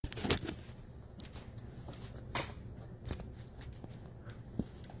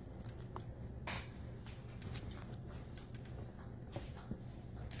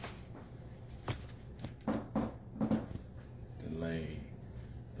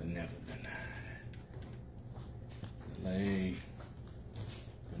never denied. Delayed,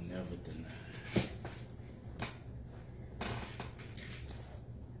 but never denied.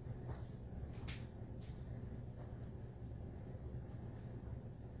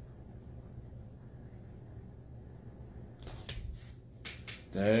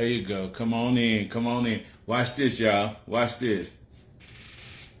 There you go. Come on in. Come on in. Watch this, y'all. Watch this.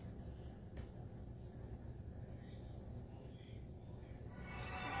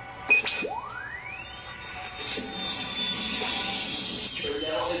 You're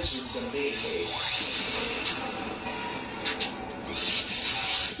now entering the main cave.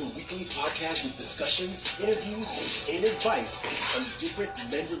 The weekly podcast with discussions, interviews, and advice on different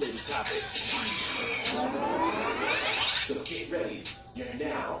men-related topics. So get ready. You're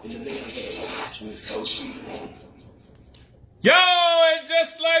now in the main cave with Coach B. Yo, and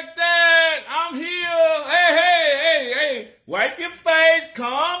just like that, I'm here. Hey. Wipe your face,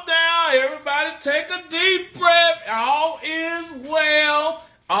 calm down. Everybody take a deep breath. All is well.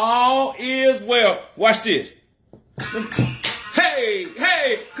 All is well. Watch this. Hey,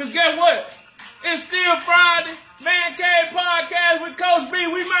 because guess what? It's still Friday. Man Cave Podcast with Coach B.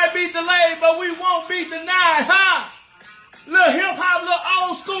 We might be delayed, but we won't be denied, huh? Little hip-hop, little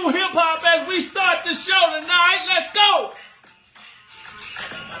old school hip-hop as we start the show tonight. Let's go.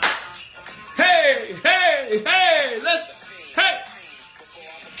 Hey, hey.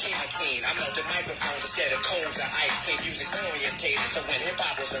 I melt the microphone instead of cones or ice. Play music orientated, so when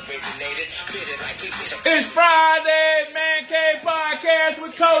hip-hop was originated, fitted like pieces of... It's Friday, Man Cave Podcast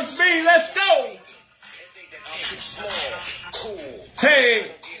with Coach B. Let's go.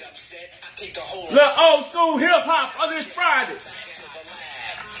 Hey. Little old school hip-hop on this Friday.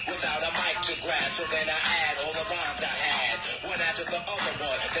 Without a mic to grab, so then I add all the rhymes I had. One after the other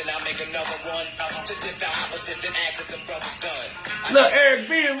one, then I make another one. To diss the opposite, then ask if the brother's done. Look, Eric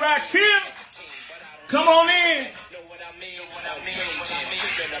B and Rakim. Come on in. Know what I mean?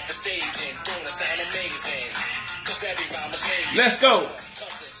 Keeping up the stage and doing the sound amazing. Cause every rhyme is made. Let's go.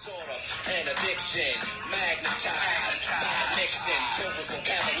 Cause it's sort of an addiction. Magnetized by mixing. Focus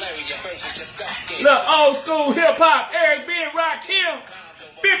vocabulary, your verses just stuck in. Look, old school hip-hop. Eric B and Rakim.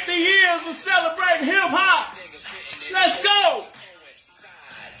 50 years of celebrating hip-hop. Let's go.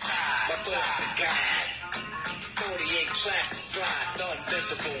 My thoughts are God. 48 tracks to slide. The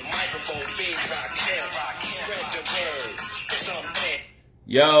invisible microphone being Rakim. Spread the word. Cause I'm there.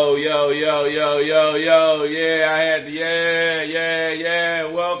 Yo. Yeah, I had to, yeah.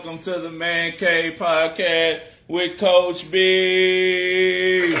 Welcome to the Man Cave Podcast with Coach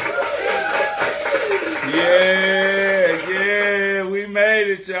B. Yeah, we made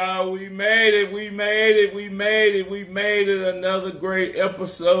it, y'all. We made it. Another great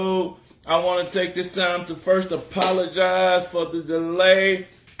episode. I want to take this time to first apologize for the delay.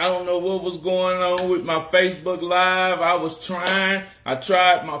 I don't know what was going on with my Facebook Live. I was trying. I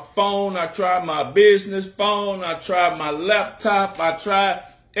tried my phone. I tried my business phone. I tried my laptop. I tried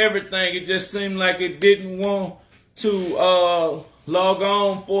everything. It just seemed like it didn't want to log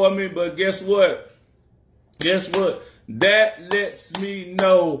on for me. But guess what? That lets me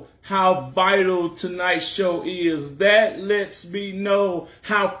know how vital tonight's show is. That lets me know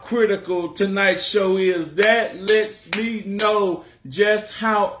how critical tonight's show is. That lets me know just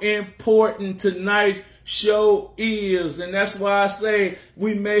how important tonight's show is. And that's why I say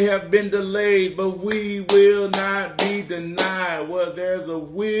we may have been delayed, but we will not be denied. Where there's a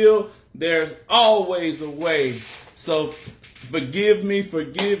will, there's always a way. So forgive me.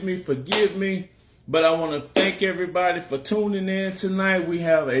 But I want to thank everybody for tuning in tonight. We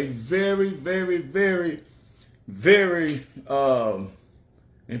have a very, very, very, very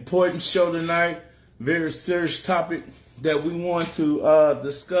important show tonight. Very serious topic that we want to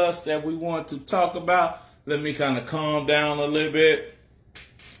discuss, that we want to talk about. Let me kind of calm down a little bit.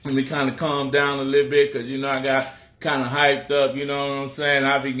 Because, I got kind of hyped up, you know what I'm saying?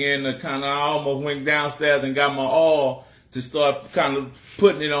 I began to I almost went downstairs and got my all to start kind of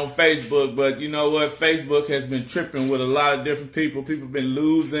putting it on Facebook. But you know what? Facebook has been tripping with a lot of different people. People have been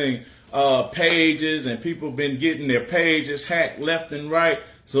losing pages, and people have been getting their pages hacked left and right.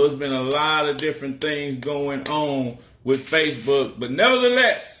 So it's been a lot of different things going on with Facebook. But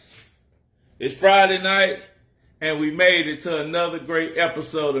nevertheless, it's Friday night, and we made it to another great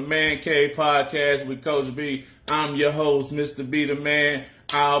episode of Man Cave Podcast with Coach B. I'm your host, Mr. B the Man.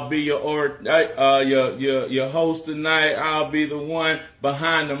 I'll be your host tonight. I'll be the one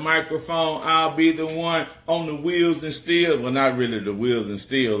behind the microphone. I'll be the one on the wheels and steels. Well, not really the wheels and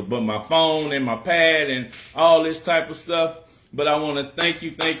steels, but my phone and my pad and all this type of stuff. But I want to thank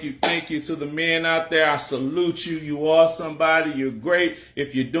you to the men out there. I salute you. You are somebody. You're great.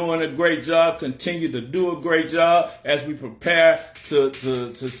 If you're doing a great job, continue to do a great job as we prepare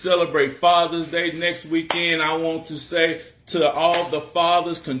to celebrate Father's Day next weekend. I want to say to all the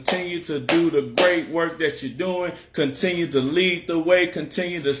fathers, continue to do the great work that you're doing. Continue to lead the way.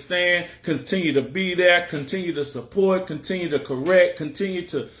 Continue to stand. Continue to be there. Continue to support. Continue to correct. Continue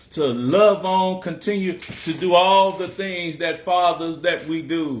to love on. Continue to do all the things that fathers that we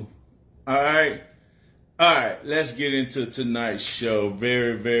do. All right. All right. Let's get into tonight's show.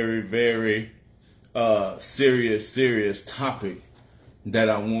 Very, very, very serious topic that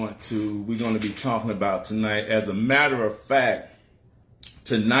we're going to be talking about tonight. As a matter of fact,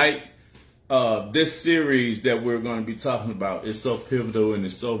 tonight, this series that we're going to be talking about is so pivotal and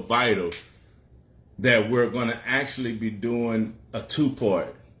it's so vital that we're going to actually be doing a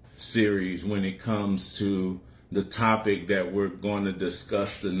 2-part series when it comes to the topic that we're going to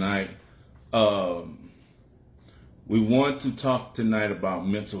discuss tonight. We want to talk tonight about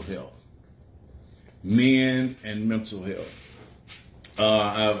mental health, men and mental health.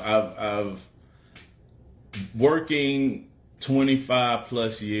 I've working 25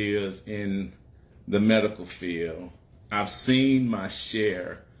 plus years in the medical field. I've seen my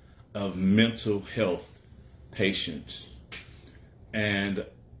share of mental health patients, and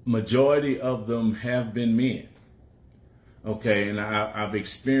majority of them have been men. Okay, and I've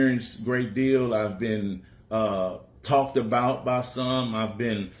experienced a great deal. I've been talked about by some. I've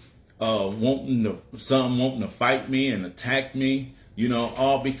been wanting to fight me and attack me. You know,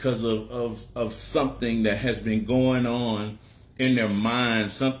 all because of something that has been going on in their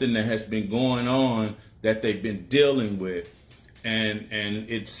mind, something that has been going on that they've been dealing with. And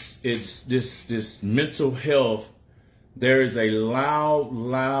it's this mental health. There is a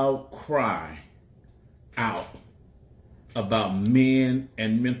loud cry out about men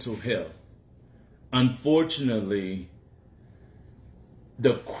and mental health. Unfortunately,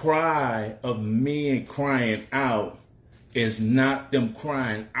 the cry of men crying out is not them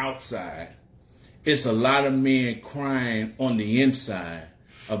crying outside. It's a lot of men crying on the inside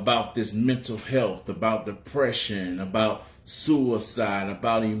about this mental health, about depression, about suicide,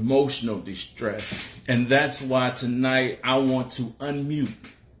 about emotional distress. And that's why tonight I want to unmute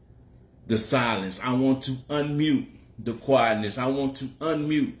the silence. I want to unmute the quietness. I want to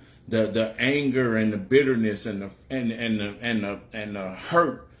unmute the anger and the bitterness and the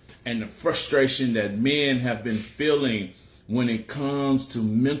hurt and the frustration that men have been feeling when it comes to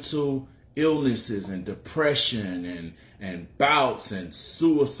mental illnesses and depression and bouts and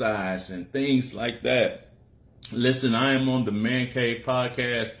suicides and things like that. Listen, I am on the Man Cave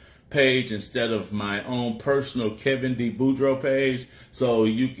podcast page instead of my own personal Kevin D. Boudreaux page. So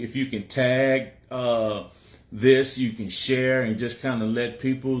if you can tag this, you can share and just kind of let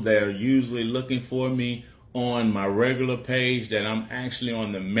people that are usually looking for me on my regular page that I'm actually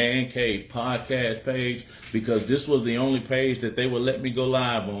on the Man Cave podcast page, because this was the only page that they would let me go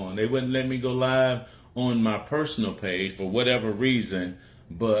live on. They wouldn't let me go live on my personal page for whatever reason,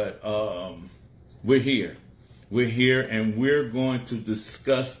 but we're here. We're here and we're going to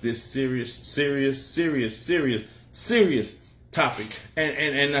discuss this serious topic.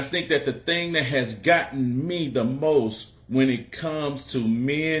 And I think that the thing that has gotten me the most when it comes to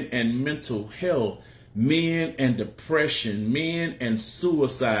men and mental health, men and depression, men and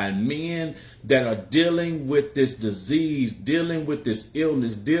suicide, men that are dealing with this disease, dealing with this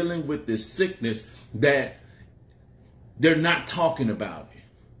illness, dealing with this sickness, that they're not talking about it.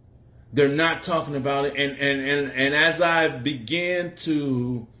 They're not talking about it. And as I began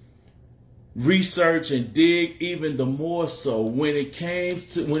to research and dig even the more so when it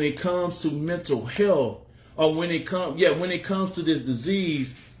comes to mental health, or when it comes to this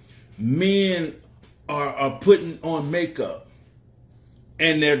disease, men are putting on makeup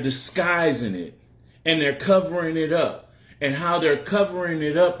and they're disguising it and they're covering it up. And how they're covering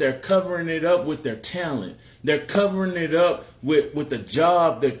it up with their talent. They're covering it up with the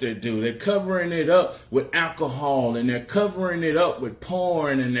job that they do. They're covering it up with alcohol, and they're covering it up with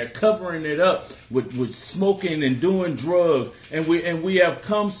porn, and they're covering it up with smoking and doing drugs. And we have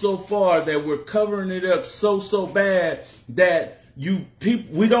come so far that we're covering it up so bad that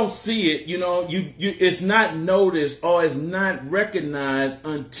we don't see it. It's not noticed or it's not recognized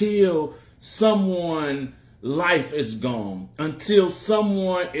until someone life is gone, until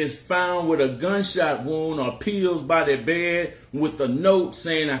someone is found with a gunshot wound or pills by their bed with a note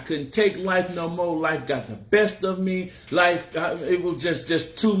saying, "I couldn't take life no more. Life got the best of me. Life, it was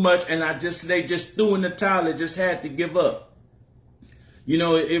just too much, and they just threw in the towel. It just had to give up."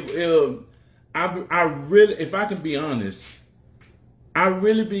 I really, if I can be honest, I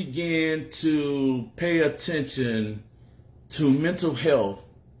really began to pay attention to mental health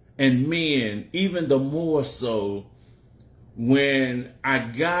and men, even the more so when I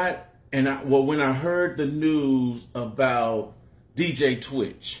heard the news about DJ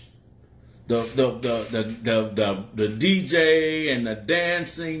Twitch, the DJ and the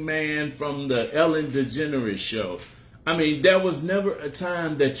dancing man from the Ellen DeGeneres show. I mean, there was never a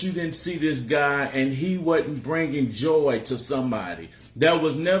time that you didn't see this guy and he wasn't bringing joy to somebody. There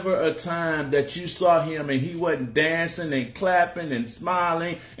was never a time that you saw him and he wasn't dancing and clapping and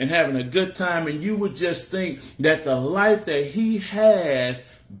smiling and having a good time. And you would just think that the life that he has,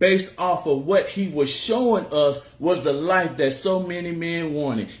 based off of what he was showing us, was the life that so many men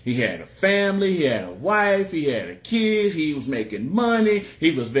wanted. He had a family, he had a wife, he had a kid, he was making money,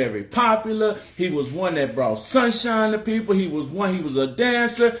 he was very popular, he was one that brought sunshine to people, he was a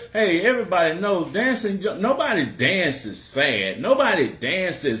dancer. Hey, everybody knows dancing, nobody dances sad, nobody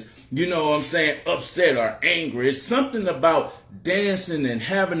dances, you know what I'm saying, upset or angry. It's something about dancing and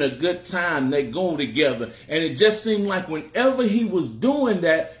having a good time that go together. And it just seemed like whenever he was doing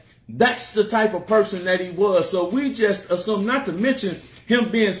that, that's the type of person that he was. So we just assume, not to mention him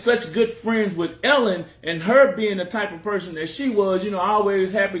being such good friends with Ellen and her being the type of person that she was, you know,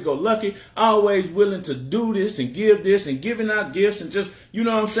 always happy-go-lucky, always willing to do this and giving out gifts and just, you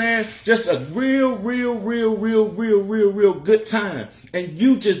know what I'm saying, just a real good time. And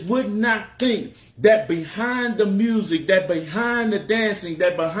you just would not think that behind the music, that behind the dancing,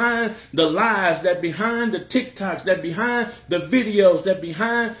 that behind the lives, that behind the TikToks, that behind the videos, that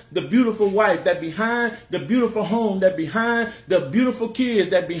behind the beautiful wife, that behind the beautiful home, that behind the beautiful kids,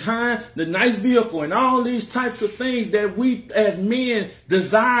 that behind the nice vehicle and all these types of things that we as men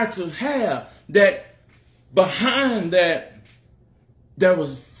desire to have, that behind that there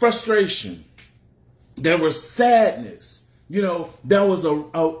was frustration, there was sadness. You know, there was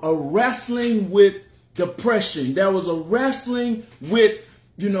a wrestling with depression. There was a wrestling with,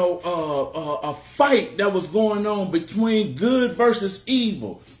 you know, a fight that was going on between good versus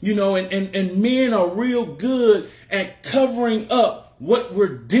evil. You know, and men are real good at covering up what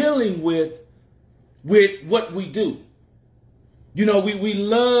we're dealing with what we do. You know, we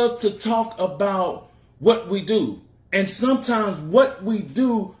love to talk about what we do. And sometimes what we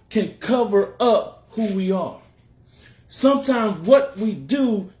do can cover up who we are. Sometimes what we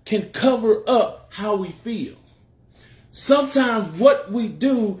do can cover up how we feel. Sometimes what we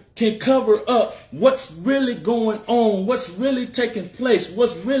do can cover up what's really going on, what's really taking place,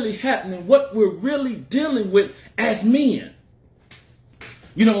 what's really happening, what we're really dealing with as men.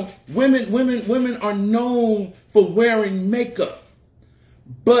 You know, women are known for wearing makeup.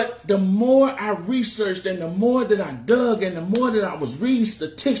 But the more I researched and the more that I dug and the more that I was reading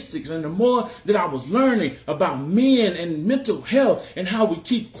statistics and the more that I was learning about men and mental health and how we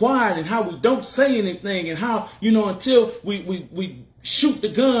keep quiet and how we don't say anything and how, you know, until we shoot the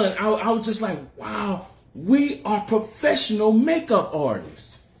gun, I was just like, wow, we are professional makeup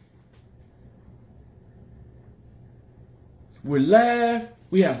artists. We laugh.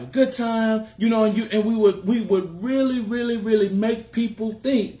 We have a good time, you know, and we would really make people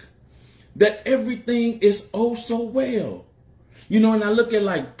think that everything is oh so well. You know, and I look at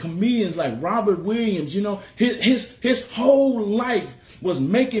like comedians like Robert Williams, you know, his whole life was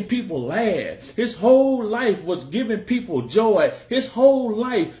making people laugh. His whole life was giving people joy. His whole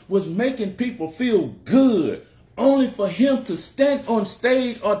life was making people feel good, only for him to stand on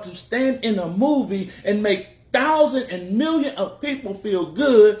stage or to stand in a movie and make thousands and millions of people feel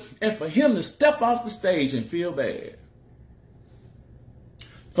good, and for him to step off the stage and feel bad.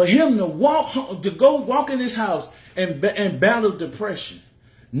 For him to go walk in his house and battle depression,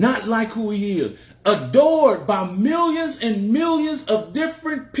 not like who he is, adored by millions and millions of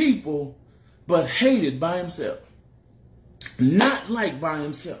different people, but hated by himself, not liked by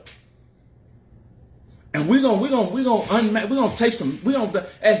himself. And we're gonna take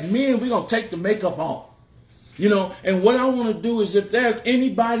as men, we're gonna take the makeup off. You know, and what I want to do is, if there's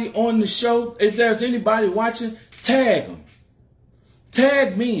anybody on the show, if there's anybody watching, tag them.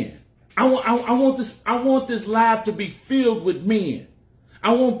 Tag men. I want this live to be filled with men.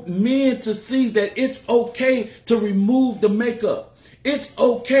 I want men to see that it's okay to remove the makeup. It's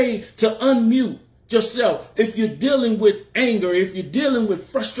okay to unmute yourself. If you're dealing with anger, if you're dealing with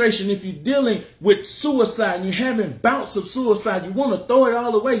frustration, if you're dealing with suicide and you're having bouts of suicide, you want to throw it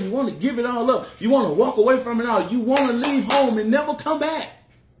all away, you want to give it all up, you want to walk away from it all, you want to leave home and never come back.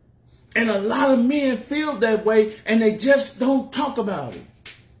 And a lot of men feel that way and they just don't talk about it.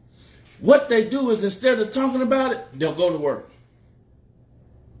 What they do is, instead of talking about it, they'll go to work.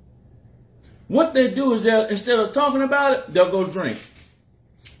 What they do is, instead of talking about it, they'll go drink.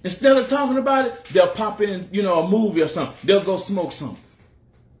 Instead of talking about it, they'll pop in, a movie or something. They'll go smoke something.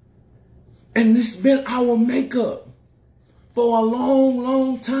 And this has been our makeup for a long,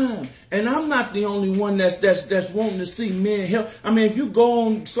 long time. And I'm not the only one that's wanting to see men help. I mean, if you go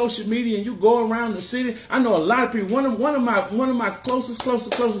on social media and you go around the city, I know a lot of people. One of my closest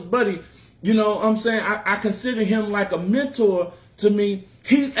buddy, I'm saying, I consider him like a mentor to me.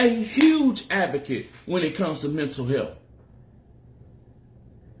 He's a huge advocate when it comes to mental health.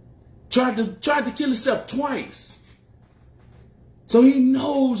 Tried to kill himself twice. So he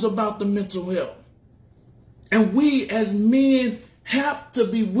knows about the mental health. And we as men have to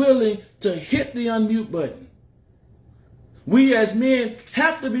be willing to hit the unmute button. We as men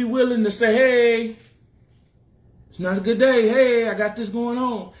have to be willing to say, hey, it's not a good day. Hey, I got this going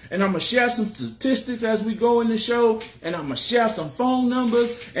on. And I'm going to share some statistics as we go in the show. And I'm going to share some phone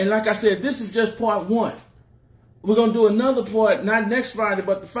numbers. And like I said, this is just part one. We're going to do another part, not next Friday,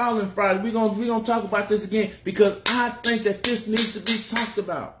 but the following Friday. We're going to talk about this again because I think that this needs to be talked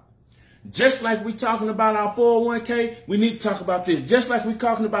about. Just like we're talking about our 401k, we need to talk about this. Just like we're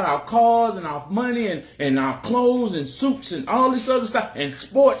talking about our cars and our money and our clothes and suits and all this other stuff and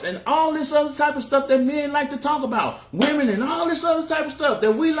sports and all this other type of stuff that men like to talk about. Women and all this other type of stuff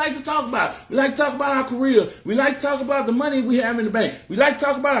that we like to talk about. We like to talk about our career. We like to talk about the money we have in the bank. We like to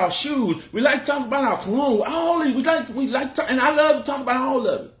talk about our shoes. We like to talk about our cologne. All these, we like to, and I love to talk about all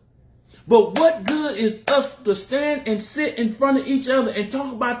of it. But what good is us to stand and sit in front of each other and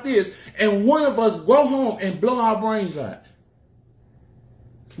talk about this and one of us go home and blow our brains out?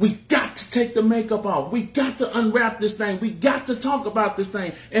 We got to take the makeup off. We got to unwrap this thing. We got to talk about this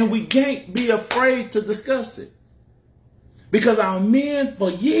thing. And we can't be afraid to discuss it. Because our men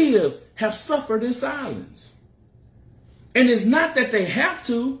for years have suffered in silence. And it's not that they have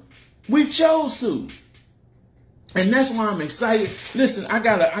to. We've chose to. And that's why I'm excited. Listen, I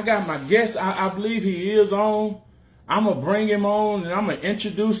got my guest. I believe he is on. I'm going to bring him on and I'm going to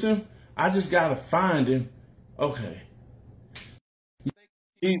introduce him. I just got to find him. Okay.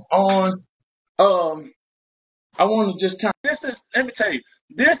 He's on. I want to just kind of, let me tell you,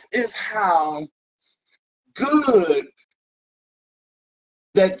 this is how good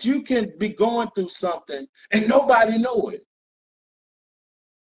that you can be going through something and nobody know it.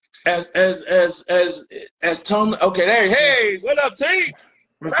 As Tom, okay, hey, what up, T?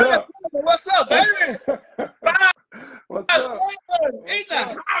 What's up? What's up, baby? What's up? In the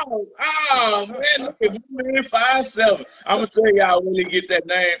house. Oh man, look at me, 5'7". I'm gonna tell you, I really get that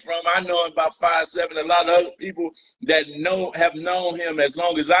name from. I know him about 5'7". A lot of other people that have known him as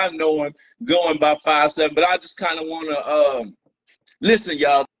long as I know him, going by 5'7". But I just kind of want to listen,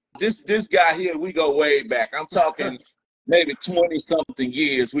 y'all. This guy here, we go way back. I'm talking. Maybe 20-something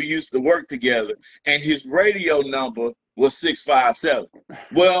years. We used to work together, and his radio number was 657.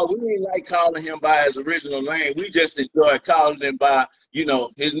 Well, we didn't like calling him by his original name. We just enjoyed calling him by,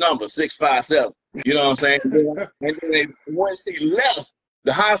 his number, 657. You know what I'm saying? And then once he left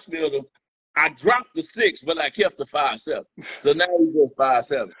the hospital, I dropped the 6, but I kept the 57. So now he's just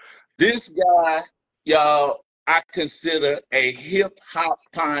 57. This guy, y'all, I consider a hip-hop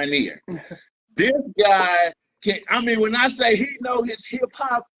pioneer. This guy, when I say he know his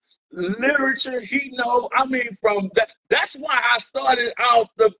hip-hop literature, from that. That's why I started off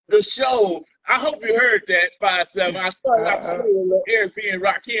the show. I hope you heard that, 5'7". I started off the show with a little Eric B. and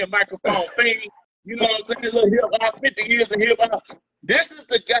Rakim microphone thing. You know what I'm saying? A little hip-hop, 50 years of hip-hop. This is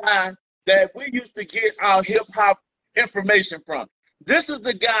the guy that we used to get our hip-hop information from. This is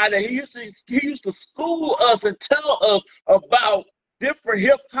the guy that he used to school us and tell us about different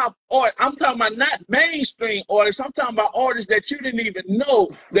hip hop art. I'm talking about not mainstream artists. I'm talking about artists that you didn't even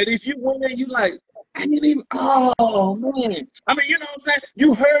know. That if you went in, you like, I didn't even. Oh man. I mean, you know what I'm saying?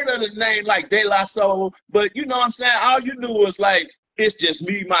 You heard of the name like De La Soul, but you know what I'm saying? All you knew was like, it's just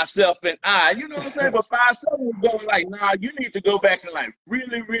me, myself, and I. You know what I'm saying? But 5'7" was going like, nah, you need to go back and like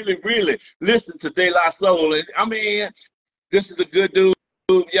really, really, really listen to De La Soul. And I mean, this is a good dude,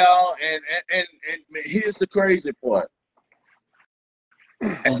 y'all. And here's the crazy part.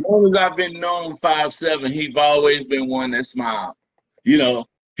 As long as I've been known 5'7", he's always been one that smiled. He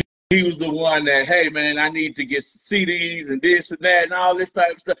was the one that, hey man, I need to get CDs and this and that and all this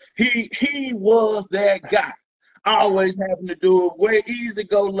type of stuff. He was that guy. Always having to do it way easy,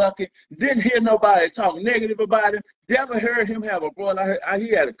 go lucky. Didn't hear nobody talk negative about him. Never heard him have a brother. He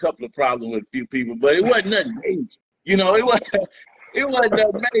had a couple of problems with a few people, but it wasn't nothing major. It wasn't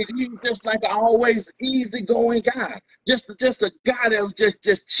amazing. He was just like an always easygoing guy. Just a guy that was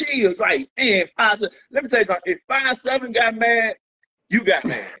just chill. Like, man, 5'7". Let me tell you something. If 5'7" got mad, you got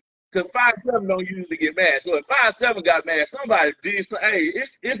mad. because 5'7" don't usually get mad. So if 5'7" got mad, somebody did something. Hey,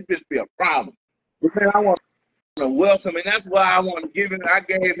 it's just be a problem. But man, I want to welcome, and that's why I want to give him. I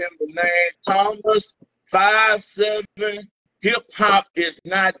gave him the name Thomas 5'7". Hip hop is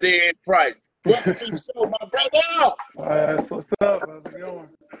not dead price. Welcome to the show, my brother. That's what's up. How's it going?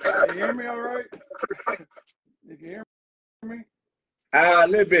 Can you hear me all right? You can hear me? A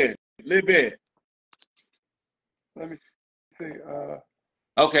little bit. Let me see.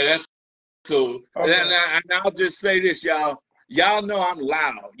 Okay, that's cool. Okay. And I'll just say this, y'all. Y'all know I'm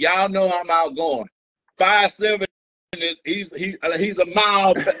loud. Y'all know I'm outgoing. 5'7" is he's a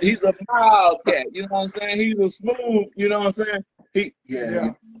mild cat. You know what I'm saying? He's a smooth. You know what I'm saying?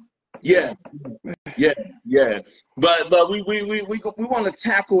 Yeah. But we want to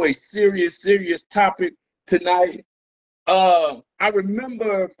tackle a serious topic tonight. I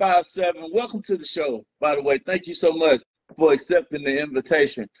remember 5'7". Welcome to the show, by the way. Thank you so much for accepting the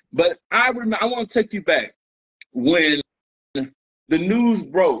invitation. But I want to take you back when the news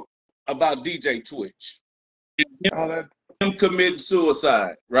broke about DJ Twitch and him committing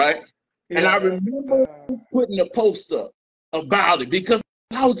suicide, right? Yeah. And I remember putting a post up about it because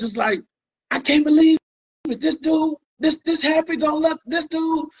I was just like, I can't believe it. This dude, this happy go luck, this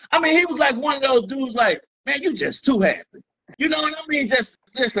dude. I mean, he was like one of those dudes like, man, you just too happy. You know what I mean? Just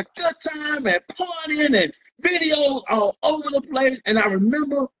a good time and partying and videos all over the place. And I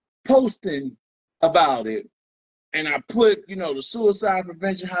remember posting about it. And I put, the suicide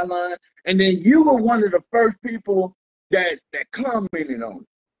prevention hotline. And then you were one of the first people that commented on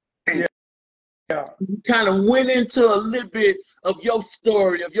it. And you kind of went into a little bit of your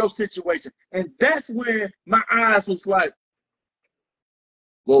story, of your situation. And that's when my eyes was like,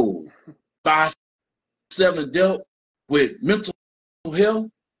 whoa, 5'7" dealt with mental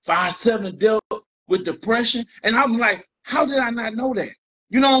health, 5'7" dealt with depression. And I'm like, how did I not know that?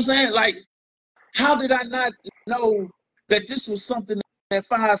 You know what I'm saying? Like, how did I not know that this was something that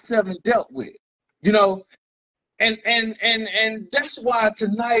 5'7" dealt with? And that's why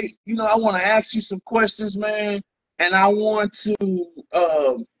tonight, I want to ask you some questions, man. And I want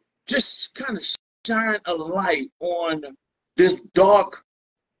to just kind of shine a light on this dark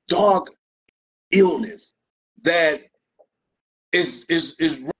illness that is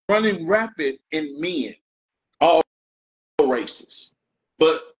running rapid in men, all races.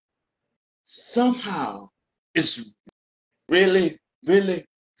 But somehow it's really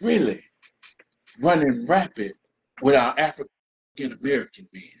running rapid with our African American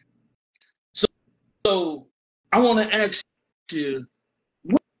men. So I want to ask you,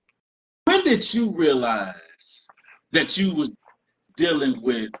 when did you realize that you was dealing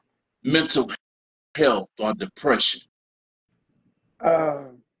with mental health or depression?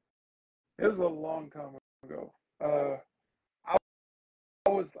 It was a long time ago. I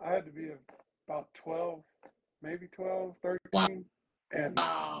had to be about 12, maybe 12, 13. Wow. And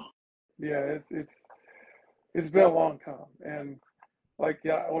yeah, it's been a long time. And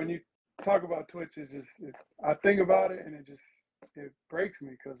when you talk about Twitch, I think about it and it breaks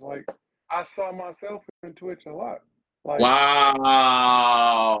me because I saw myself in Twitch a lot.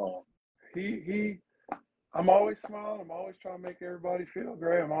 Wow. I'm always smiling. I'm always trying to make everybody feel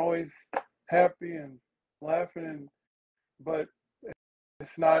great. I'm always happy and laughing, but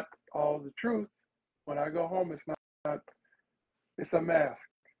it's not all the truth. When I go home, it's not. It's a mask.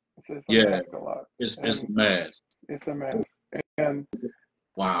 It's a mask a lot. It's a mask. It's a mask, and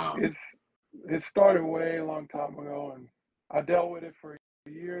wow. It started way a long time ago, and I dealt with it for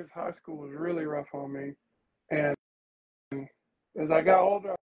years. High school was really rough on me, and as I got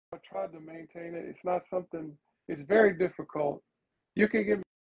older, I tried to maintain it. It's not something. It's very difficult. You can get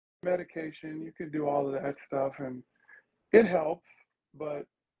medication. You can do all of that stuff, and it helps, but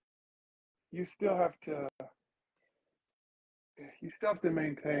you still have to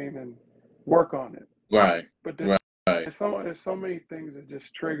maintain and work on it. Right. But there's so many things that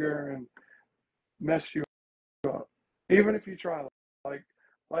just trigger and mess you up. Even if you try, I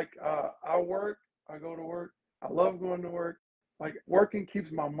work, I go to work. I love going to work. Working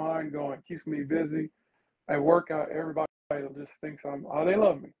keeps my mind going, keeps me busy. I work out. Everybody just thinks they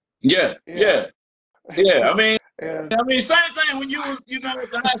love me. Yeah. I mean, and, same thing when you was, at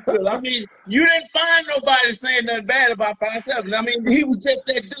the high school. I mean, you didn't find nobody saying nothing bad about 5'7". I mean, he was just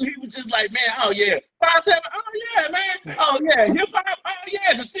that dude. He was just like, man, oh yeah, 5'7". Oh yeah, man. Oh yeah, hip hop. Oh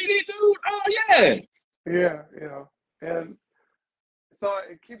yeah, the CD dude. Oh yeah. Yeah. And so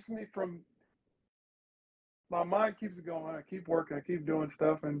it keeps me from. My mind keeps going. I keep working. I keep doing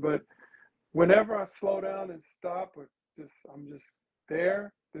stuff. But whenever I slow down and stop, I'm just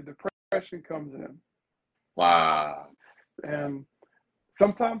there. The depression comes in. Wow. And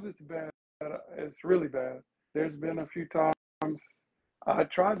sometimes it's bad. It's really bad. There's been a few times I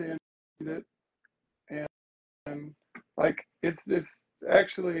tried to end it, and like it's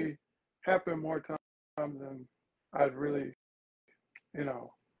actually happened more times than I'd really, you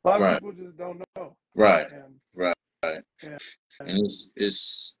know. A lot of Right. people just don't know. Right. And, Right. and, And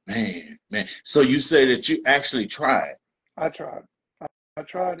it's man. So you say that you actually tried. I tried. I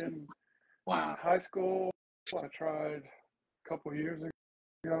tried in Wow. high school. I tried a couple years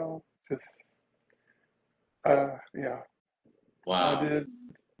ago. Just yeah. Wow.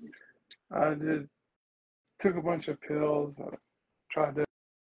 I did. Took a bunch of pills. Tried to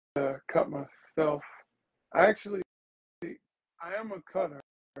cut myself. I am a cutter,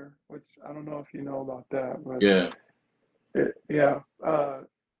 which I don't know if you know about that, but Yeah. yeah.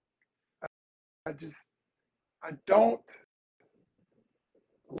 I don't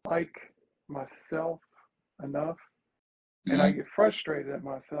like myself enough, and I get frustrated at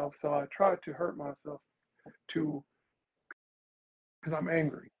myself, so I try to hurt myself because I'm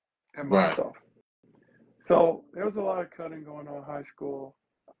angry at myself. So there was a lot of cutting going on in high school.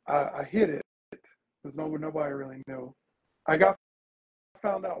 I hid it because nobody really knew. I got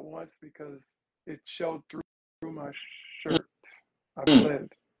found out once because it showed through my shirt. I bled,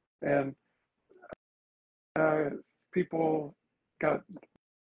 and people got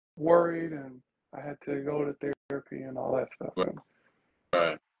worried, and I had to go to therapy and all that stuff.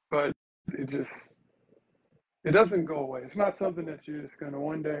 Right. But it doesn't go away. It's not something that you're just gonna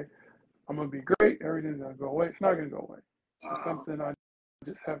one day, I'm gonna be great, everything's gonna go away. It's not gonna go away. It's something I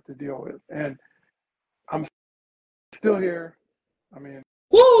just have to deal with. And I'm still here. I mean,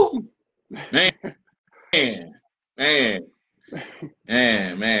 woo! Man.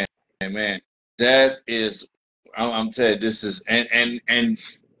 That is, I'm telling you, this is, and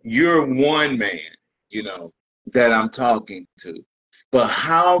you're one man, you know, that I'm talking to. But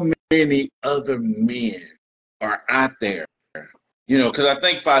how many other men are out there? You know, because I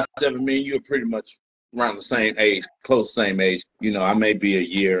think 5'7" men, you're pretty much around the same age, close same age. You know, I may be a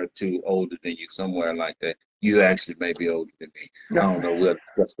year or two older than you, somewhere like that. You actually may be older than me. I don't know. We'll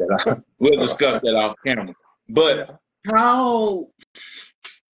discuss that. We'll discuss that off camera. But how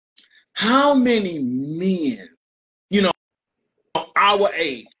many men, you know, our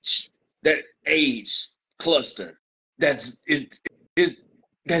age, that age cluster, that's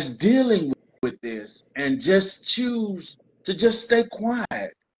dealing with this and just choose to just stay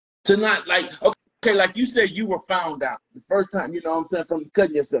quiet, to not okay, like you said, you were found out the first time, you know what I'm saying, from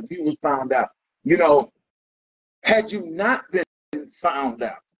cutting yourself, you was found out. You know, had you not been found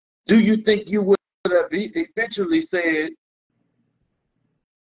out, do you think you would have eventually said,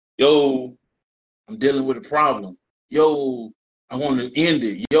 yo, I'm dealing with a problem. Yo, I want to end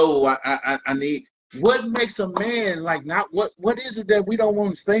it. Yo, I need. What makes a man like not? What is it that we don't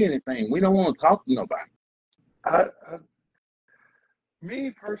want to say anything? We don't want to talk to nobody.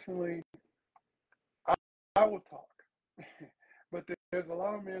 Me personally, I will talk, but there's a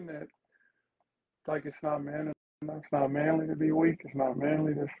lot of men that like it's not manly. It's not manly to be weak. It's not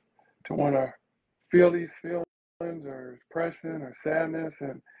manly to want to feel these feelings or depression or sadness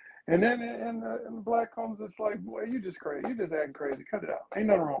and then in the black homes, it's like, boy, you just crazy. You just acting crazy. Cut it out. Ain't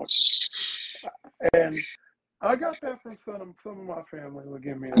nothing wrong with you. And I got that from some of my family will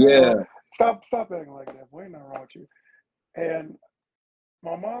give me that. Yeah. Stop acting like that. Boy, ain't nothing wrong with you. And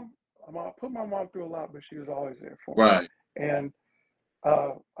my mom, I put my mom through a lot, but she was always there for me. Right. And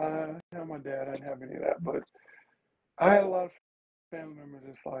I didn't have my dad. I didn't have any of that. But I had a lot of family members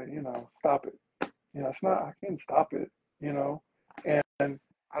just like, you know, stop it. You know, it's not, I can't stop it, you know. And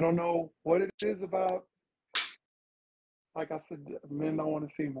I don't know what it is about, like I said, men don't want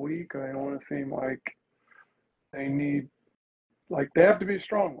to seem weak, or they don't want to seem like they need, like they have to be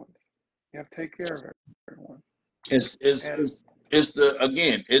strong ones. You have to take care of everyone. It's the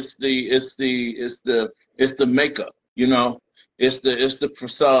makeup, you know. It's the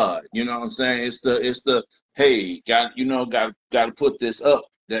facade, you know what I'm saying? It's the hey, got to put this up,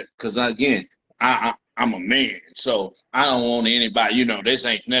 that because again, I'm a man, so I don't want anybody, you know, this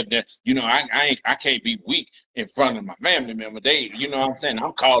ain't nothing, you know, I can't be weak in front of my family member. They, you know what I'm saying?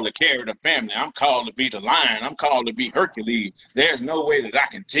 I'm called to carry the family. I'm called to be the lion. I'm called to be Hercules. There's no way that I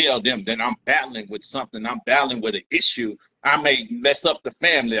can tell them that I'm battling with something. I'm battling with an issue. I may mess up the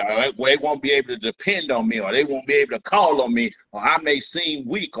family, or they won't be able to depend on me, or they won't be able to call on me, or I may seem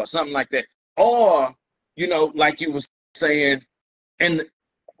weak or something like that. Or, you know, like you were saying, in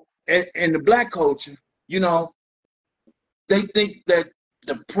the black culture, you know, they think that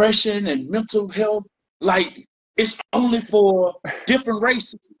depression and mental health, like, it's only for different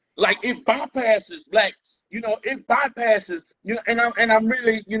races. like it bypasses blacks. It bypasses. And I'm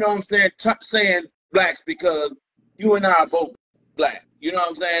really, what I'm saying, saying blacks because you and I are both black. You know what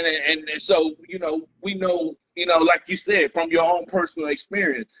I'm saying? And so, we know, like you said, from your own personal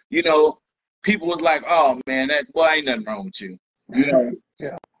experience, people was like, oh man, that boy ain't nothing wrong with you.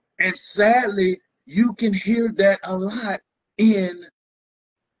 Yeah. And sadly, you can hear that a lot in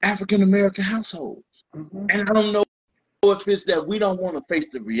African American households. Mm-hmm. And I don't know if it's that we don't want to face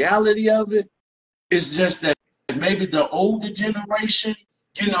the reality of it. It's just that maybe the older generation,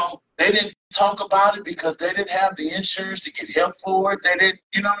 they didn't talk about it because they didn't have the insurance to get help for it. They didn't,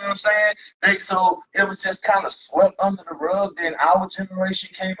 you know what I'm saying? So it was just kind of swept under the rug. Then our generation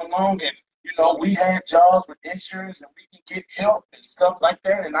came along and, we had jobs with insurance and we can get help and stuff like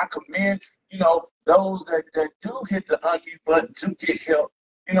that. And I commend, those that do hit the unmute button to get help.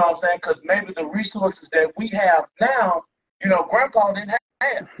 You know what I'm saying? Because maybe the resources that we have now, Grandpa didn't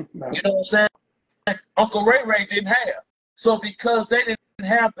have. No. You know what I'm saying? Uncle Ray didn't have. So because they didn't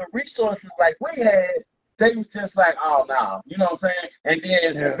have the resources like we had, they was just like, oh, no. You know what I'm saying? And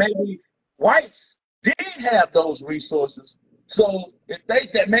then maybe whites did have those resources. So if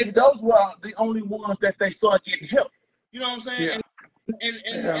maybe those were the only ones that they saw getting help. You know what I'm saying? Yeah.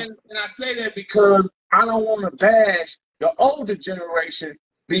 And I say that because I don't want to bash the older generation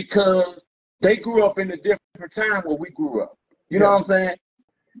because they grew up in a different time where we grew up. You know what I'm saying?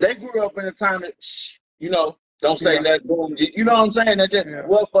 They grew up in a time that, don't say that. You know what I'm saying? That just,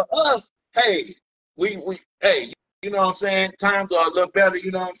 well, for us, hey, hey, you know what I'm saying? Times are a little better.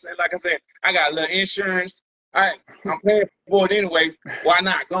 You know what I'm saying? Like I said, I got a little insurance. I'm paying for it anyway. Why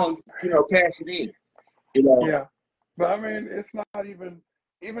not go, cash it in? Yeah. But I mean, it's not even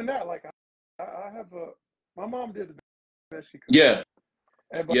that. Like, I have my mom did the best she could. Yeah.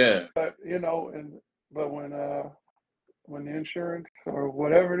 But but when the insurance or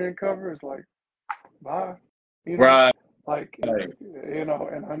whatever it didn't cover, it's like, bye. Right. Like, and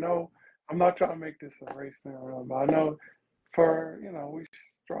I know I'm not trying to make this a race thing, but I know we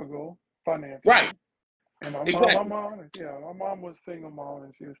struggle financially. Right. And my Exactly. my mom was a single mom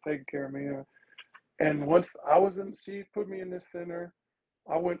and she was taking care of me. And once she put me in this center,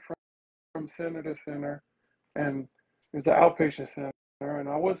 I went from center to center, and it's an outpatient center. And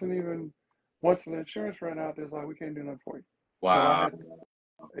I wasn't even, once the insurance ran out, they're like, we can't do nothing for you. Wow. So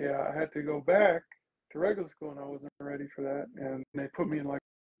I had to go back to regular school, and I wasn't ready for that. And they put me in I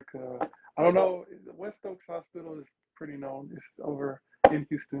don't know, West Oaks Hospital is pretty known. It's over in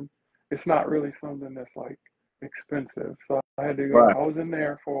Houston. It's not really something that's like expensive. So I had to go. Right. I was in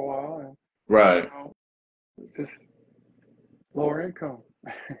there for a while, and right. Just lower income.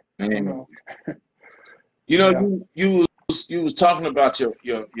 Man. You was talking about your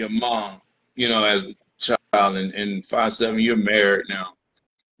mom, as a child, and 5'7", you're married now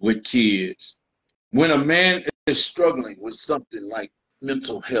with kids. When a man is struggling with something like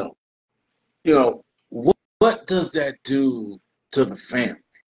mental health, what does that do to the family?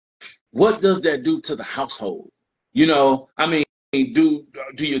 What does that do to the household? I mean, do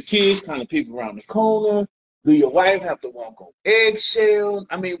your kids kind of peep around the corner? Do your wife have to walk on eggshells?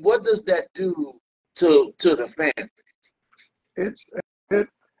 I mean, what does that do to the family?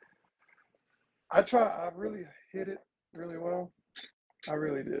 I really hit it really well. I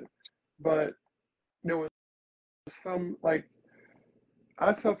really did. But there was some, like,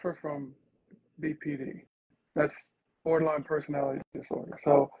 I suffer from BPD. That's borderline personality disorder.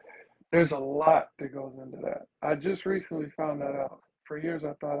 So there's a lot that goes into that. I just recently found that out. For years,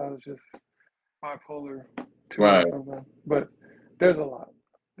 I thought I was just bipolar 2 or something. But there's a lot.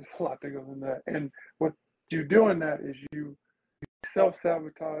 There's a lot that goes into that. And what you do in that is you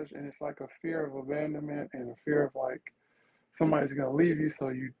self-sabotage, and it's like a fear of abandonment and a fear of like somebody's gonna leave you, so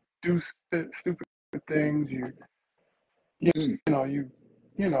you do stupid things.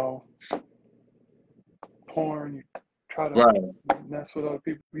 Porn. You try to mess with other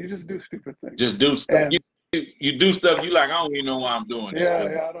people. You just do stupid things. Just do stuff. You do stuff you like. I don't even know why I'm doing this. I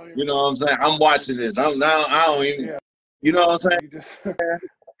don't even. You know what I'm saying? I'm watching this. I don't even. Yeah. You know what I'm saying? You just,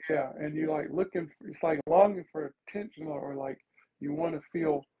 and you like looking. It's like longing for attention, or like you want to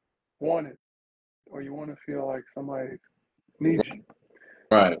feel wanted, or you want to feel like somebody needs you.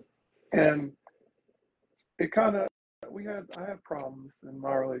 Right. And it kind of, I had problems in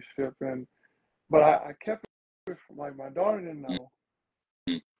my relationship, but I kept it from, like, my daughter didn't know,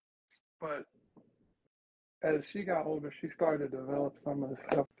 but as she got older, she started to develop some of the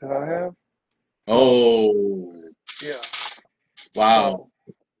stuff that I have. Oh. Yeah. Wow.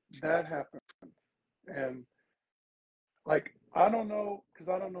 So that happened. And, like, I don't know, because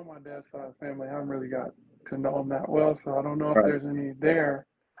I don't know my dad's side of the family. I haven't really got to know him that well, so I don't know if there's any there.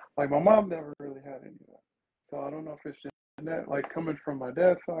 Like my mom never really had any of that. So I don't know if it's just that, like coming from my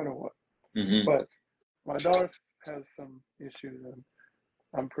dad's side or what. Mm-hmm. But my daughter has some issues, and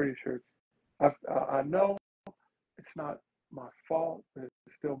I'm pretty sure I know it's not my fault, but it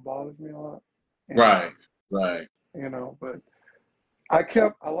still bothers me a lot. And, Right, right. you know, but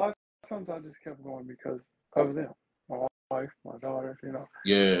a lot of times I just kept going because of them, my wife, my daughters, you know,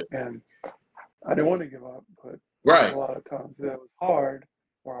 Yeah, and I didn't want to give up, but right. a lot of times that was hard,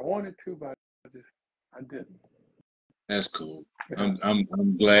 or I wanted to, but I didn't. That's cool. Yeah.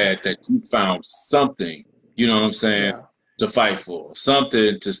 I'm glad that you found something, you know what I'm saying, Yeah. to fight for,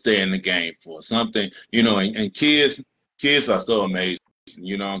 something to stay in the game for, something, you know, and kids are so amazing,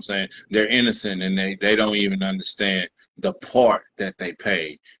 you know what I'm saying? They're innocent and they don't even understand the part that they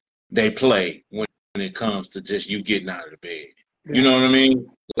play when it comes to just you getting out of the bed. You Yeah. know what I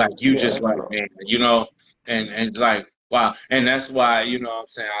mean? Like you Yeah, just that's like, true. man, you know, and it's like, wow. And that's why, you know what I'm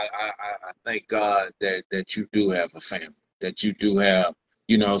saying, I thank God that you do have a family, that you do have,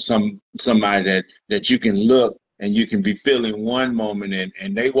 you know, somebody that you can look and you can be feeling one moment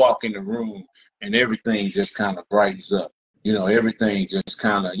and they walk in the room and everything just kind of brightens up. You know, everything just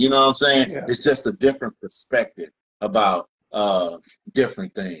kind of, you know what I'm saying? Yeah. It's just a different perspective about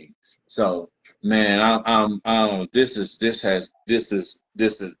different things. So, man, this has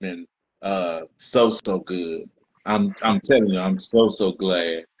been so good. I'm telling you, I'm so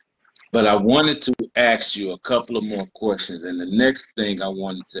glad. But I wanted to ask you a couple of more questions, and the next thing I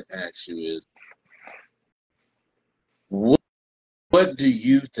wanted to ask you is, what do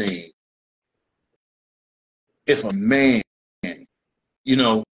you think if a man, you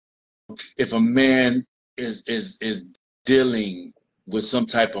know, if a man is dealing with some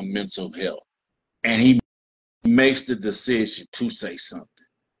type of mental health, and he makes the decision to say something,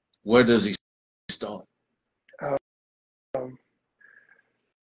 where does he start? Um,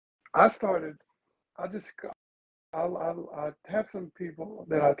 I started. I just. I have some people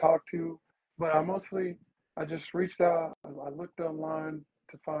that I talk to, but I just reached out. I looked online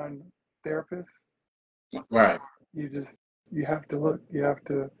to find therapists. Right. You have to look. You have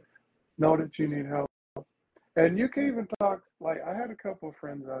to know that you need help, and you can even talk. Like I had a couple of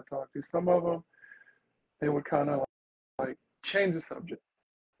friends that I talked to. Some of them they would kind of like change the subject.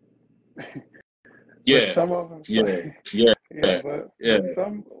 But Yeah. some of them, Yeah. Yeah. yeah, Yeah. but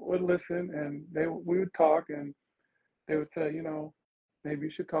some would listen, and we would talk, and they would say, you know, maybe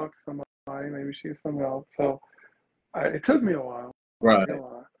you should talk to somebody, maybe you should get some help. So it took me a while. I ain't Right. gonna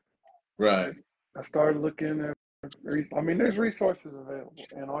lie. Right. I started looking at. I mean, there's resources available,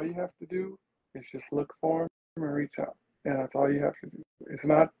 and all you have to do is just look for them and reach out, and that's all you have to do. It's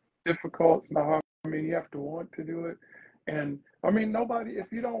not difficult. It's not hard. I mean, you have to want to do it, and I mean, nobody.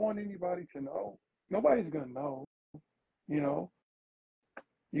 If you don't want anybody to know, nobody's gonna know. You know,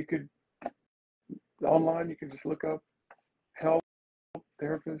 you could online. You can just look up help,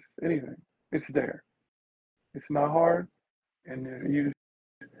 therapist, anything. It's there. It's not hard, and you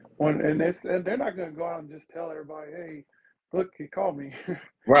and they're not gonna go out and just tell everybody, hey, look, he called me.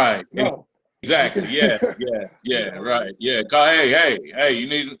 Right. No, you Exactly. can, Yeah. Yeah. you Yeah. know, Right. Yeah. Call, hey, you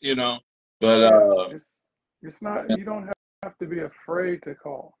need, you know, but yeah, it's not. You don't have to be afraid to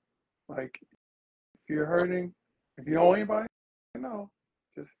call. Like if you're hurting, if you don't want anybody,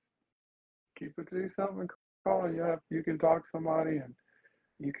 just keep it to yourself and call. You can talk to somebody and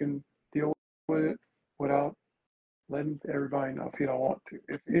you can deal with it without letting everybody know if you don't want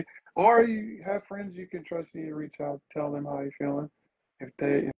to. Or you have friends you can trust, you reach out, tell them how you're feeling. If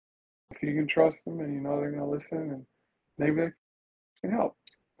you can trust them and you know they're gonna listen and maybe they can help.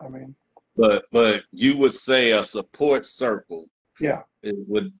 I mean, but you would say a support circle yeah.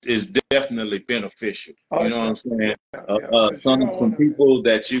 is definitely beneficial. Oh, You it's know what I'm saying? yeah, because you don't Some want to. people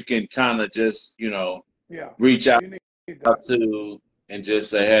that you can kind of just, you know, Yeah, reach out you need that. to and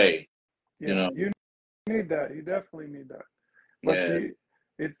just say, hey, you Yeah, know, you need that. You definitely need that. But yeah,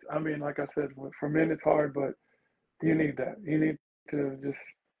 it's. I mean, like I said, for men it's hard, but you need that. You need to just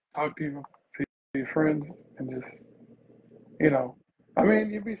talk to your friends, and just I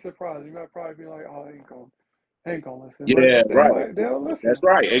mean, you'd be surprised. You might probably be like, oh, they ain't gonna listen, but yeah, right. they'll listen. That's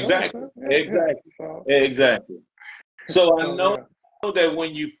right. They'll Exactly. listen. Yeah, yeah. Exactly. So Exactly. So I know yeah. that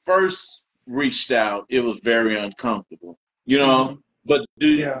when you first reached out, it was very uncomfortable, you Hmm. know, but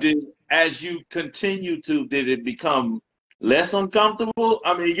Yeah. as you continue to, did it become less uncomfortable?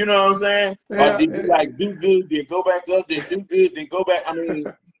 I mean, you know what I'm saying? Or Yeah. did you like do good, then go back up, then do good, then go back? I mean,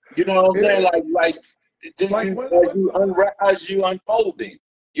 you know what I'm saying? It, Like, do like you, when somebody, as you unfolding,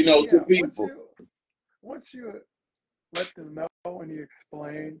 you know, to yeah, people? once you let them know and you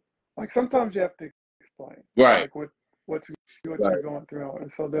explain, like sometimes you have to explain, Right. like what what you're Right. going through,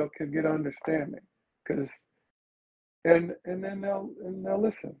 and so they can get understanding. Because and then they'll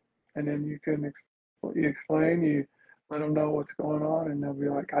listen, and then you can you explain, you let them know what's going on, and they'll be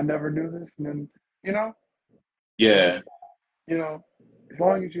like, I never knew this, and then Yeah. as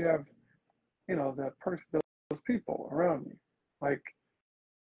long as you have that person, those people around you, like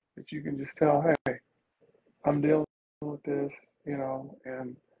that you can just tell, hey, I'm dealing with this,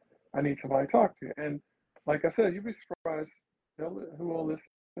 and I need somebody to talk to. And like I said, you'd be surprised who will listen,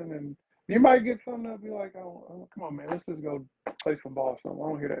 and you might get something that'll be like, oh, come on, man, let's just go play some ball or something. I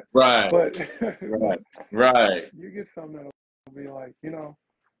don't hear that. Right. But Right. you get something that'll be like,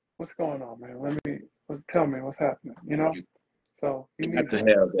 what's going on, man? Tell me what's happening, So you You need have to that.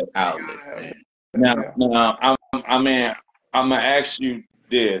 have that outlet, have man. that. Now, I'm gonna ask you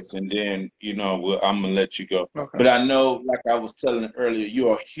this, and then I'm gonna let you go. Okay. But I know, like I was telling earlier,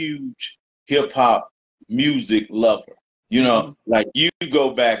 you're a huge hip hop music lover. Like you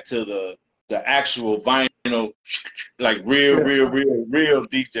go back to the actual vinyl, like real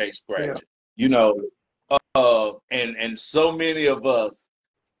DJ scratching. And so many of us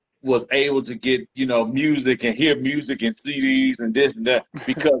was able to get music and hear music and CDs and this and that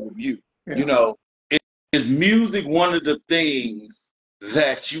because of you. Yeah. Is music one of the things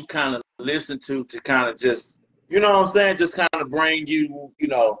that you kind of listen to kind of just, what I'm saying, just kind of bring you,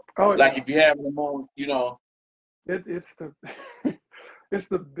 like if you have them on, It's the it's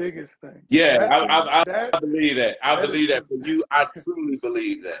the biggest thing. Yeah, I believe that. I believe that for you. I truly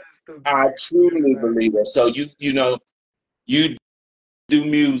believe that. I truly believe that. So you do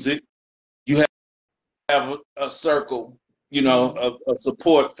music. You have a circle, of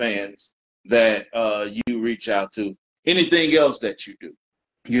support fans that you reach out to. Anything else that you do,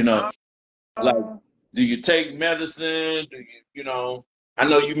 like, do you take medicine? Do you, I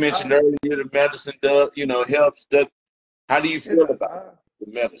know you mentioned earlier the medicine does, helps. How do you feel about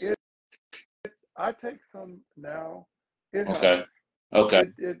the medicine? I take some now. It Okay. helps. Okay.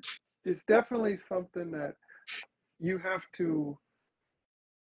 It's definitely something that you have to.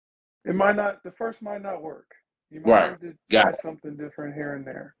 The first might not work. You might need to try something different here and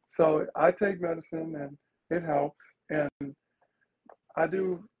there. So I take medicine and it helps. And I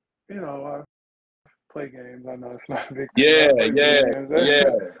do, I play games. I know it's not a big thing.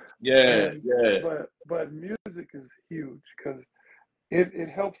 Yeah. But music is huge because it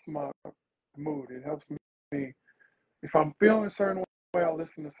helps my mood. It helps me. If I'm feeling a certain way, I'll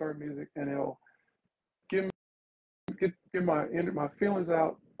listen to certain music and it'll get my feelings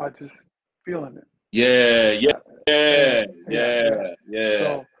out by just feeling it. Yeah.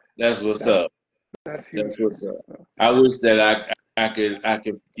 So that's what's up. That's huge. That's what's up. I wish that I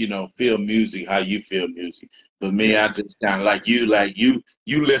could feel music how you feel music. But me, I just kind of like you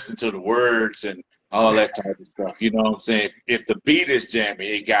listen to the words and all that type of stuff. You know what I'm saying? If the beat is jammy,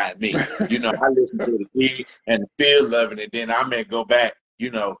 it got me. I listen to the beat and the feel of it, and then I may go back,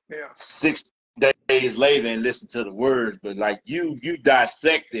 6 days later and listen to the words. But like you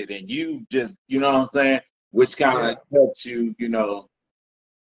dissect it and you just, what I'm saying, which kind of helps you,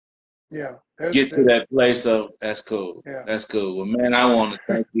 get to that place of that's cool. Yeah. That's cool. Well, man, I want to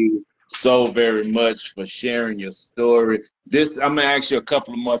thank you so very much for sharing your story. I'm gonna ask you a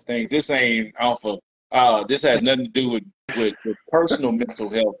couple of more things. This ain't off of this has nothing to do with personal mental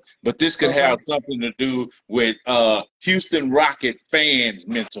health, but this could have something to do with Houston Rocket fans'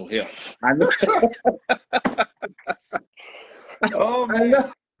 mental health. I know. Oh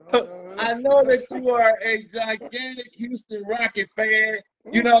man. I know that you are a gigantic Houston Rocket fan.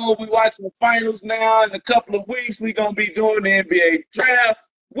 We watching the finals now. In a couple of weeks, we're going to be doing the NBA draft.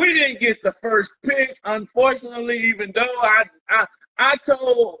 We didn't get the first pick, unfortunately, even though I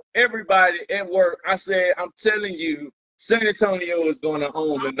told everybody at work, I said, I'm telling you, San Antonio is going to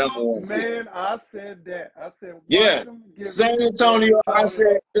own the number one pick. Man, I said that. I said, San Antonio, I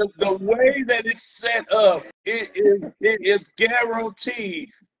said, the way that it's set up, it is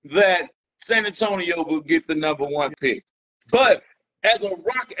guaranteed that San Antonio will get the number one pick. But as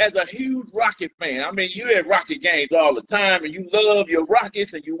a huge Rocket fan, I mean, you at Rocket games all the time, and you love your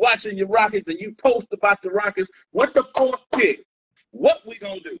Rockets, and you watching your Rockets, and you post about the Rockets. With the fourth pick, what we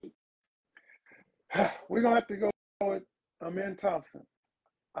gonna do? We're gonna have to go with Amen Thompson.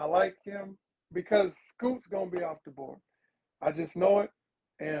 I like him because Scoot's gonna be off the board. I just know it,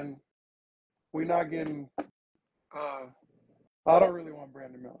 and we're not getting. I don't really want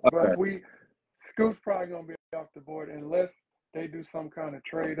Brandon Miller, but Scoot's probably gonna be off the board unless they do some kind of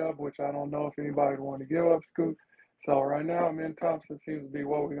trade up, which I don't know if anybody would want to give up Scoot. So right now, Amen Thompson seems to be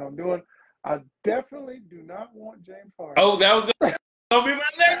what we're gonna do. I definitely do not want James Harden. Oh, that was gonna be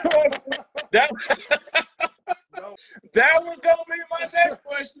my next question. That was gonna be my next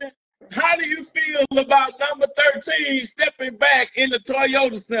question. How do you feel about number 13 stepping back in the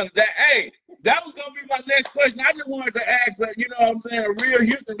Toyota Center? That was gonna be my next question. I just wanted to ask, you know what I'm saying, a real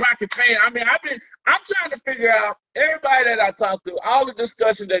Houston Rocket fan. I mean, I'm trying to figure out everybody that I talk to, all the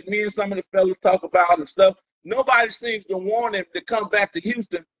discussion that me and some of the fellas talk about and stuff. Nobody seems to want him to come back to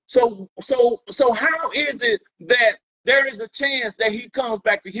Houston. So how is it that there is a chance that he comes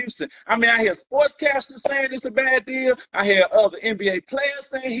back to Houston? I mean, I hear sportscasters saying it's a bad deal. I hear other NBA players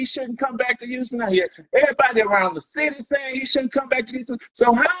saying he shouldn't come back to Houston. I hear everybody around the city saying he shouldn't come back to Houston.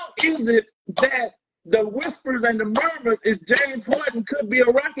 So how is it that the whispers and the murmurs is James Harden could be a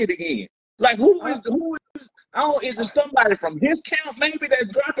Rocket again? Like, is it somebody from his camp maybe that's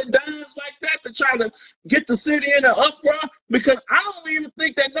dropping dimes like that to try to get the city in an uproar? Because I don't even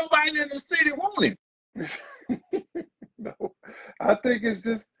think that nobody in the city want him. No, I think it's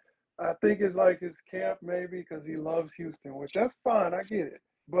like his camp maybe because he loves Houston, which that's fine. I get it.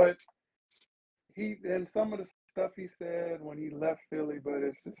 But and some of the stuff he said when he left Philly, but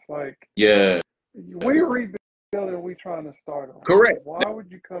it's just like, yeah, we rebuilding, we trying to start on. Correct. Why would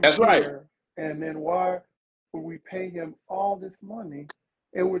you come That's here right. and then why would we pay him all this money?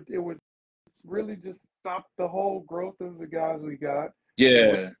 It would really just stop the whole growth of the guys we got.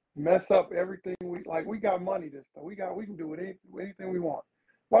 Yeah. Mess up everything we got money this time. We can do anything we want.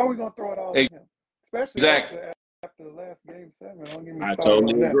 Why are we gonna throw it all at him? Especially after the last game 7. Don't get me I started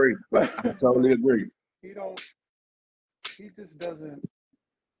totally on agree. that. I totally agree.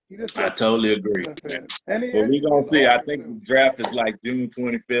 I totally agree. But we're gonna see. I think the draft is like June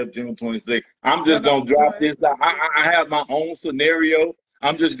 25th, June 26th. I'm just gonna drop this. I have my own scenario.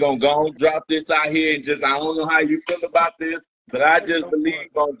 I'm just gonna go and drop this out here and I don't know how you feel about this. But I just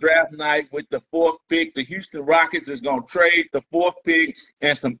believe on draft night with the 4th pick, the Houston Rockets is going to trade the 4th pick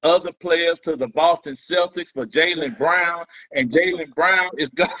and some other players to the Boston Celtics for Jaylen Brown. And Jaylen Brown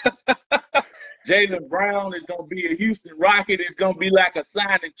is going to be a Houston Rocket. It's going to be like a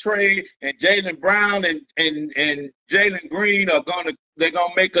sign and trade. And Jaylen Brown and Jalen Green they're going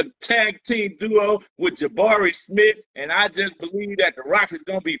to make a tag team duo with Jabari Smith. And I just believe that the Rockets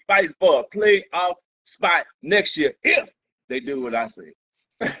going to be fighting for a playoff spot next year if they do what I say.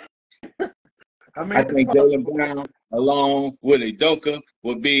 I think Jaylen Brown, along with Udoka,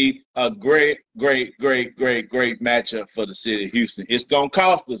 would be a great matchup for the city of Houston. It's gonna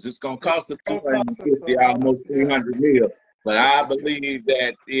cost us. It's gonna cost us $250, almost $300 million. But I believe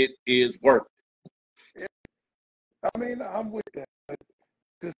that it is worth it. I mean, I'm with that.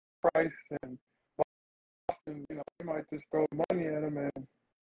 Just price and Boston, they might just throw money at him, and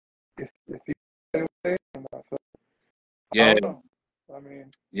if he stays or not. So. Yeah.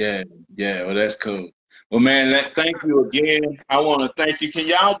 Yeah. Well, that's cool. Well, man, thank you again. I want to thank you. Can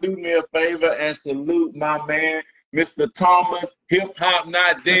y'all do me a favor and salute my man, Mr. Thomas Hip Hop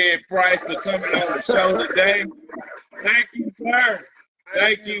Not Dead Price, for coming on the show today. Thank you, sir.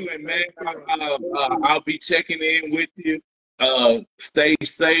 Thank you, and man, I'll be checking in with you. Stay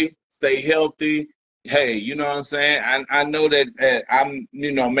safe, stay healthy. Hey, you know what I'm saying? I know that I'm,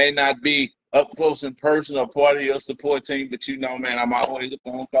 may not be up close and personal, part of your support team, but man, I'm always a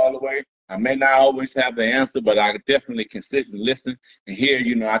phone call away. I may not always have the answer, but I definitely can sit and listen and hear.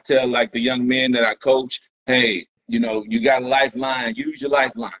 I tell like the young men that I coach, hey, you got a lifeline, use your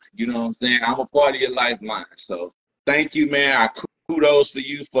lifeline. You know what I'm saying? I'm a part of your lifeline. So thank you, man. I kudos for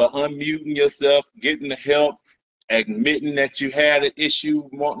you for unmuting yourself, getting the help, admitting that you had an issue,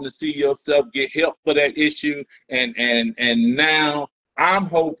 wanting to see yourself get help for that issue, and now I'm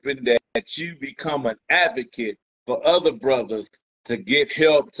hoping that you become an advocate for other brothers to get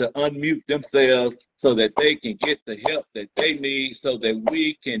help to unmute themselves so that they can get the help that they need so that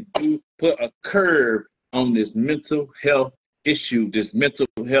we can put a curb on this mental health issue, this mental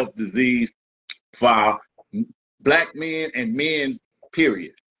health disease for Black men and men,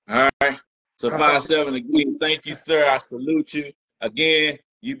 period. All right? So 5-7 again, thank you, sir. I salute you. Again,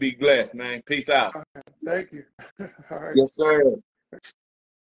 you be blessed, man. Peace out. Thank you. All right. Yes, sir.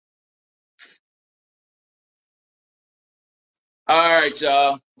 All right,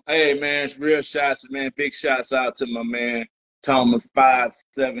 y'all. Hey, man, it's real shots, man. Big shots out to my man, Thomas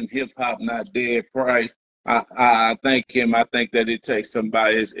 5-7 Hip Hop Not Dead Price. I thank him. I think that it takes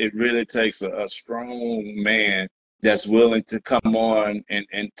somebody, it really takes a strong man that's willing to come on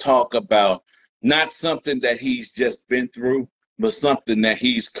and talk about not something that he's just been through, but something that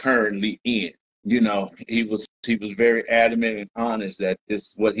he's currently in. He was very adamant and honest that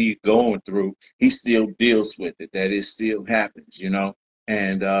this, what he's going through, he still deals with it, that it still happens,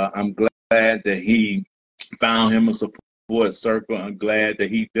 And I'm glad that he found him a support circle. I'm glad that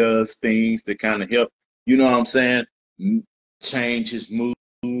he does things to kind of help you know what I'm saying, change his mood.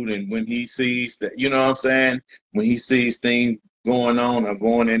 And when he sees that, you know what I'm saying, when he sees things going on or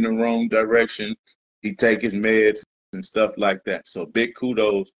going in the wrong direction, he take his meds and stuff like that. So big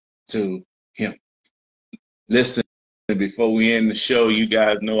kudos to him. Listen, before we end the show, you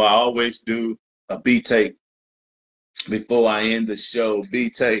guys know I always do a B-take before I end the show.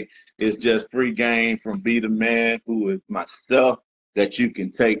 B-take is just free game from Be the Man, who is myself, that you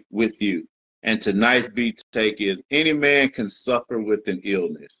can take with you. And tonight's B-take is: any man can suffer with an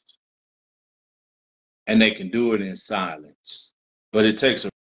illness, and they can do it in silence. But it takes a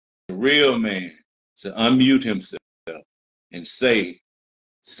real man to unmute himself and say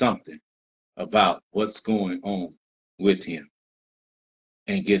something about what's going on with him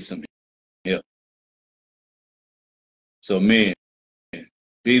and get some help. So men,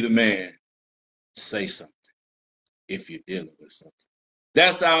 be the man, say something if you're dealing with something.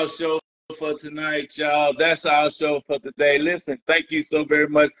 That's our show for tonight, y'all. That's our show for today. Listen, thank you so very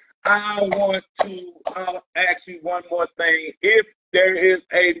much. I want to ask you one more thing. If there is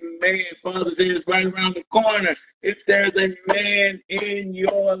a man, Father's Day is right around the corner. If there's a man in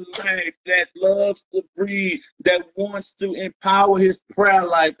your life that loves to breathe, that wants to empower his prayer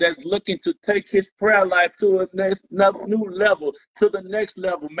life, that's looking to take his prayer life to a new level, to the next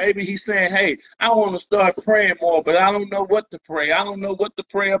level. Maybe he's saying, hey, I want to start praying more, but I don't know what to pray. I don't know what to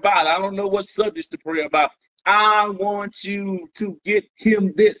pray about. I don't know what subjects to pray about. I want you to get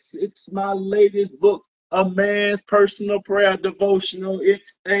him this. It's my latest book, A Man's Personal Prayer Devotional.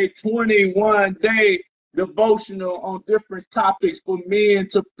 It's a 21-day devotional on different topics for men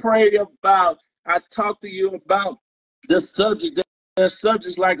to pray about. I talk to you about the subject. There's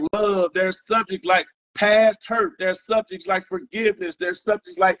subjects like love. There's subjects like past hurt. There's subjects like forgiveness. There's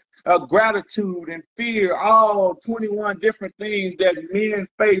subjects like gratitude and fear. All 21 different things that men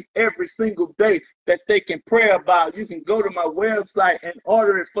face every single day that they can pray about. You can go to my website and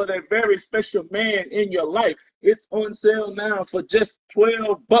order it for that very special man in your life. It's on sale now for just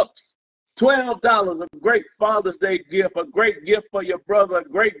 $12. $12, a great Father's Day gift, a great gift for your brother, a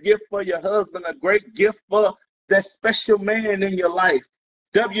great gift for your husband, a great gift for that special man in your life.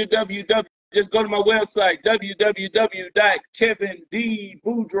 Just go to my website,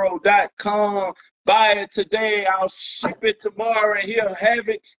 www.kevindboudreau.com. Buy it today. I'll ship it tomorrow, and he'll have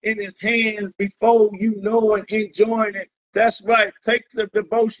it in his hands before you know it, enjoying it. That's right. Take the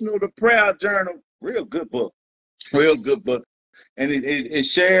devotional, the prayer journal. Real good book. Real good book. And it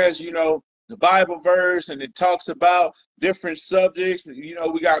shares, you know, the Bible verse, and it talks about different subjects. You know,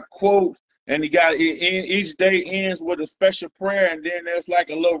 we got quotes, and each day ends with a special prayer, and then there's like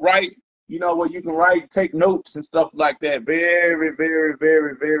a little you know, where you can take notes and stuff like that. Very, very,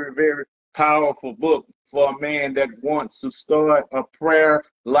 very, very, very powerful book for a man that wants to start a prayer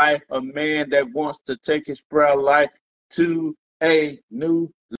life, a man that wants to take his prayer life to a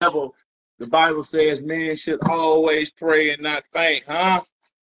new level. The Bible says men should always pray and not faint, huh?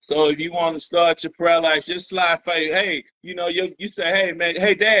 So if you want to start your prayer life, just slide faith. Hey, you know, you say, hey, man,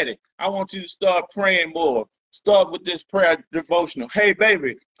 hey, daddy, I want you to start praying more. Start with this prayer devotional. Hey,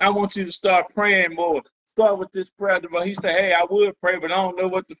 baby, I want you to start praying more. Start with this prayer devotional. He said, hey, I would pray, but I don't know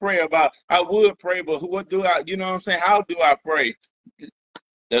what to pray about. I would pray, but what do I, you know what I'm saying? How do I pray?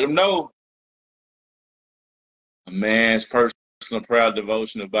 Let them know. A Man's Personal Prayer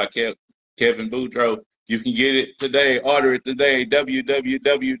Devotional by Kevin Boudreau. You can get it today. Order it today.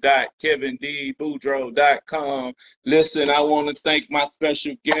 www.kevindboudreau.com. Listen, I want to thank my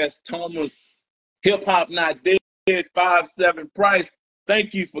special guest, Thomas Hip Hop Not Dead 5-7 Price.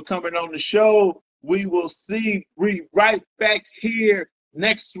 Thank you for coming on the show. We will see we right back here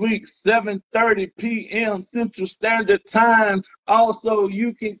next week, 7:30 p.m. Central Standard Time. Also,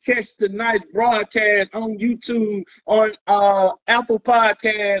 you can catch tonight's broadcast on YouTube, on Apple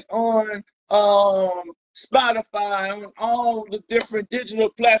Podcasts, on Spotify, on all the different digital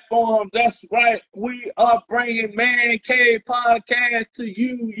platforms. That's right. We are bringing Man Cave Podcast to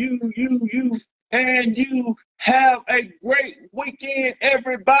you. And you have a great weekend,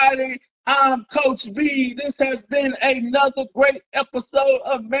 everybody. I'm Coach B. This has been another great episode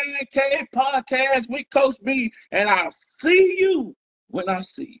of Man Cave Podcast with Coach B. And I'll see you when I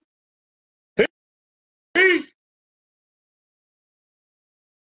see you.